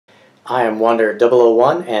I am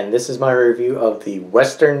Wander001 and this is my review of the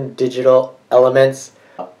Western Digital Elements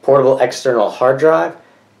portable external hard drive.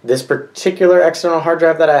 This particular external hard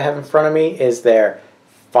drive that I have in front of me is their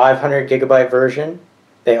 500 gigabyte version.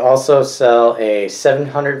 They also sell a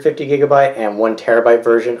 750 gigabyte and 1 terabyte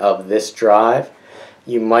version of this drive.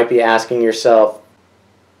 You might be asking yourself,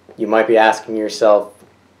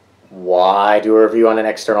 why do a review on an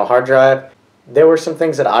external hard drive? There were some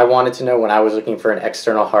things that I wanted to know when I was looking for an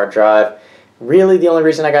external hard drive. Really, the only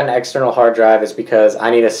reason I got an external hard drive is because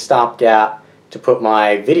I need a stopgap to put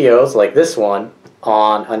my videos, like this one,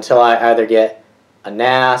 on until I either get a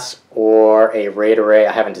NAS or a RAID array.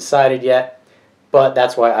 I haven't decided yet, but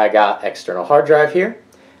that's why I got external hard drive here.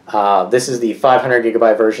 This is the 500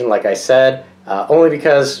 gigabyte version, like I said, only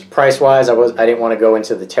because price-wise I didn't want to go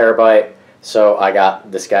into the terabyte, so I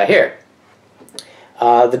got this guy here.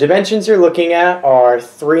 The dimensions you're looking at are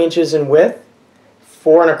 3 inches in width,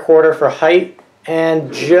 4 1/4 for height,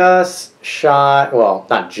 and just shy, well,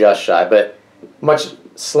 not just shy, but much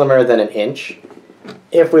slimmer than an inch.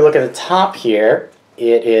 If we look at the top here,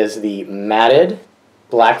 it is the matted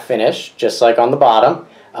black finish, just like on the bottom.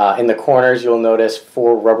 In the corners, you'll notice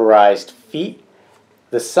 4 rubberized feet.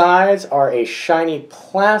 The sides are a shiny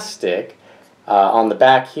plastic. On the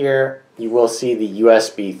back here, you will see the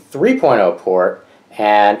USB 3.0 port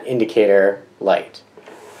and indicator light.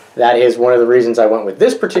 That is one of the reasons I went with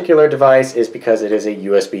this particular device, is because it is a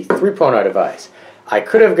USB 3.0 device. I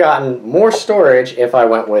could have gotten more storage if I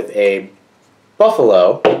went with a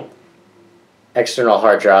Buffalo external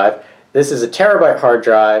hard drive. This is a terabyte hard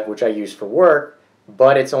drive, which I use for work,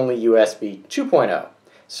 but it's only USB 2.0.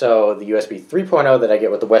 So the USB 3.0 that I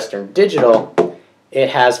get with the Western Digital, it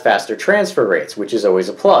has faster transfer rates, which is always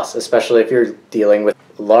a plus, especially if you're dealing with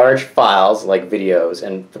large files like videos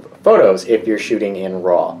and photos if you're shooting in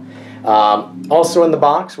RAW. Also in the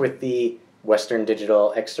box with the Western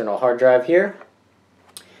Digital external hard drive here,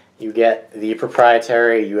 you get the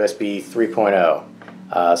proprietary USB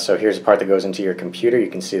 3.0. So here's the part that goes into your computer.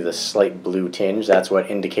 You can see the slight blue tinge. That's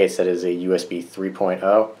what indicates that it is a USB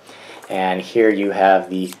 3.0. And here you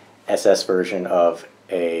have the SS version of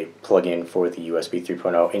a plug-in for the USB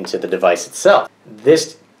 3.0 into the device itself.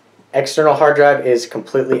 This external hard drive is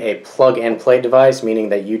completely a plug-and-play device, meaning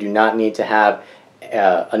that you do not need to have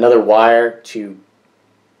another wire to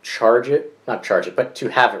charge it, not charge it, but to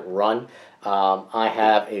have it run. I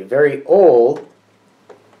have a very old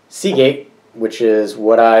Seagate, which is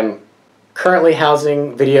what I'm currently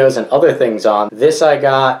housing videos and other things on. This I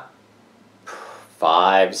got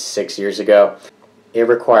 5, 6 years ago. It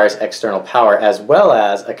requires external power as well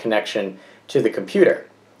as a connection to the computer,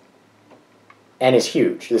 and is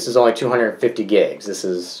huge. This is only 250 gigs. This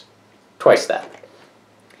is twice that.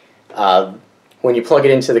 When you plug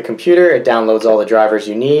it into the computer, it downloads all the drivers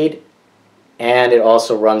you need, and it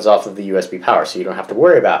also runs off of the USB power, so you don't have to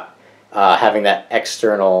worry about having that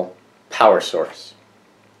external power source.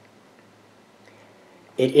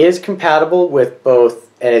 It is compatible with both,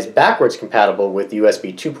 it is backwards compatible with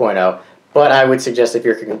USB 2.0, but I would suggest if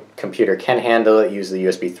your computer can handle it, use the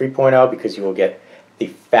USB 3.0 because you will get the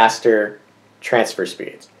faster transfer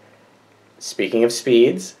speeds. Speaking of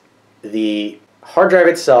speeds, the hard drive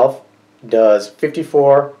itself does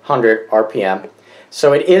 5400 RPM,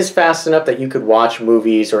 so it is fast enough that you could watch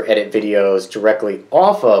movies or edit videos directly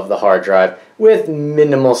off of the hard drive with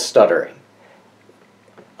minimal stuttering.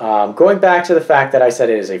 Going back to the fact that I said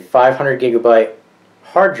it is a 500 gigabyte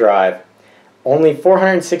hard drive, only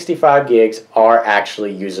 465 gigs are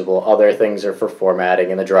actually usable. Other things are for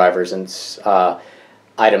formatting and the drivers and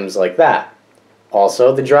items like that.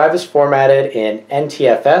 Also, the drive is formatted in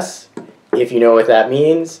NTFS. If you know what that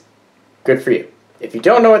means, good for you. If you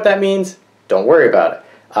don't know what that means, don't worry about it.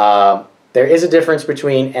 There is a difference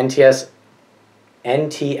between NTFS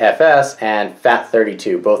and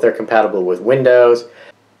FAT32. Both are compatible with Windows.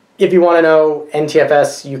 If you want to know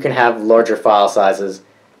NTFS, you can have larger file sizes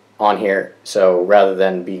on here. So rather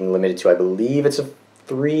than being limited to, I believe it's a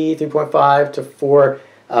 3.5 to 4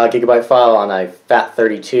 gigabyte file on a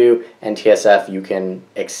FAT32 NTSF, you can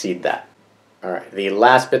exceed that. Alright, the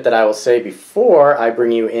last bit that I will say before I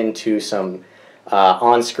bring you into some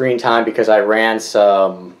on-screen time, because I ran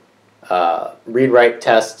some read-write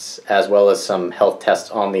tests as well as some health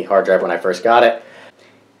tests on the hard drive when I first got it.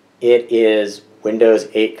 It is Windows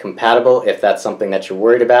 8 compatible if that's something that you're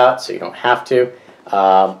worried about, so you don't have to.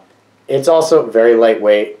 It's also very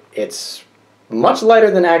lightweight. It's much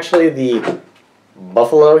lighter than actually the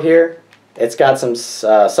Buffalo here. It's got some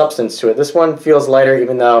substance to it. This one feels lighter,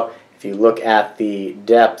 even though if you look at the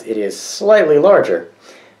depth, it is slightly larger.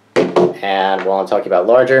 And while I'm talking about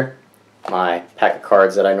larger, my pack of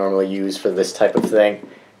cards that I normally use for this type of thing,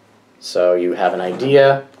 so you have an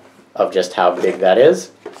idea of just how big that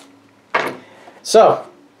is. So,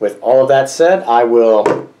 with all of that said, I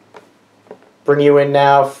will bring you in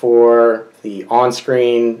now for the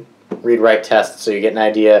on-screen read-write test so you get an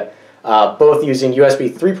idea, both using USB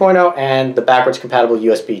 3.0 and the backwards compatible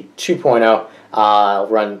USB 2.0. I'll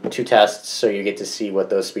run two tests so you get to see what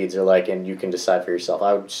those speeds are like and you can decide for yourself.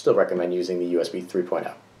 I would still recommend using the USB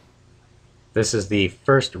 3.0. This is the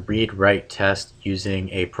first read-write test using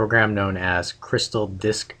a program known as Crystal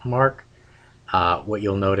Disk Mark. What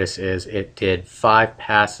you'll notice is it did 5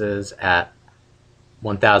 passes at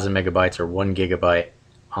 1000 megabytes or 1 gigabyte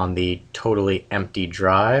on the totally empty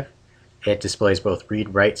drive. It displays both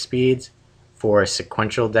read-write speeds for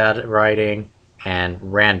sequential data writing and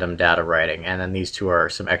random data writing, and then these two are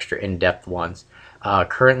some extra in-depth ones.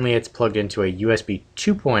 Currently it's plugged into a USB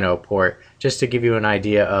 2.0 port, just to give you an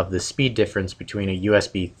idea of the speed difference between a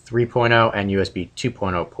USB 3.0 and USB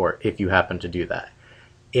 2.0 port, if you happen to do that.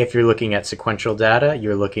 If you're looking at sequential data,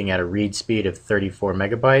 you're looking at a read speed of 34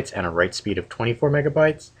 megabytes and a write speed of 24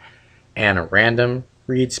 megabytes, and a random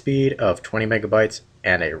read speed of 20 megabytes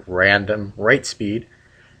and a random write speed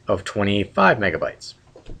of 25 megabytes.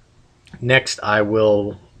 Next, I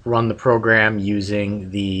will run the program using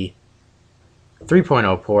the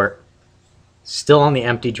 3.0 port, still on the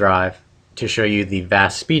empty drive, to show you the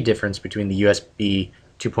vast speed difference between the USB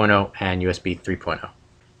 2.0 and USB 3.0.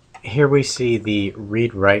 Here we see the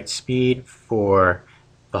read-write speed for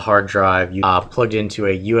the hard drive plugged into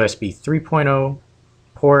a USB 3.0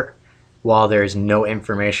 port while there's no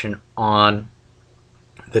information on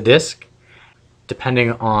the disk.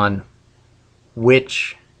 Depending on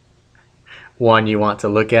which one you want to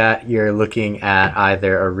look at, you're looking at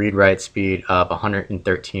either a read-write speed of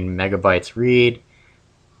 113 megabytes read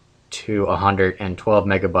to 112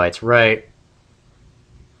 megabytes write,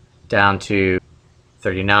 down to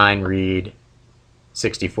 39 read,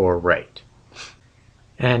 64 write.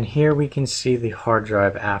 And here we can see the hard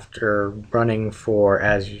drive after running for,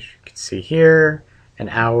 as you can see here, an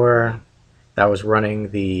hour. That was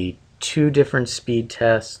running the 2 different speed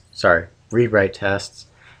tests, read-write tests,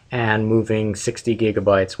 and moving 60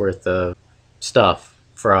 gigabytes worth of stuff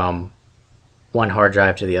from one hard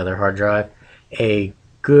drive to the other hard drive. A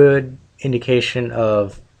good indication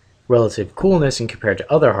of relative coolness in compared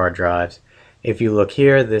to other hard drives. If you look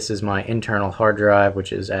here, this is my internal hard drive,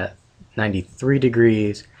 which is at 93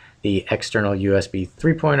 degrees. The external USB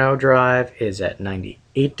 3.0 drive is at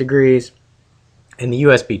 98 degrees. And the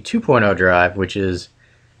USB 2.0 drive, which is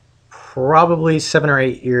probably 7 or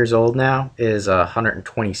 8 years old now, is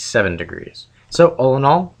 127 degrees. So all in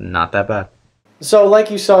all, not that bad. So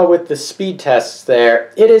like you saw with the speed tests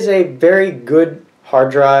there, it is a very good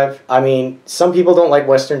hard drive. I mean, some people don't like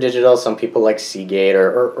Western Digital, some people like Seagate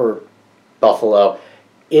or Buffalo.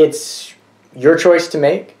 It's your choice to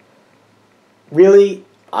make. Really,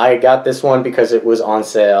 I got this one because it was on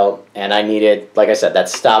sale and I needed, like I said, that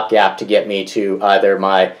stopgap to get me to either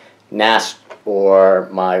my NAS or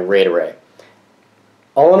my RAID array.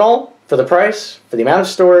 All in all, for the price, for the amount of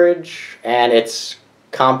storage, and its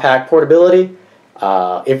compact portability,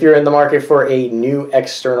 if you're in the market for a new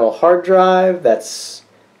external hard drive that's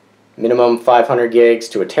minimum 500 gigs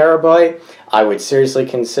to a terabyte, I would seriously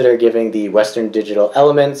consider giving the Western Digital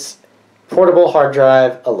Elements portable hard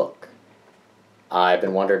drive a look. I've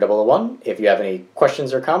been Wander001. If you have any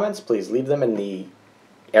questions or comments, please leave them in the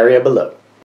area below.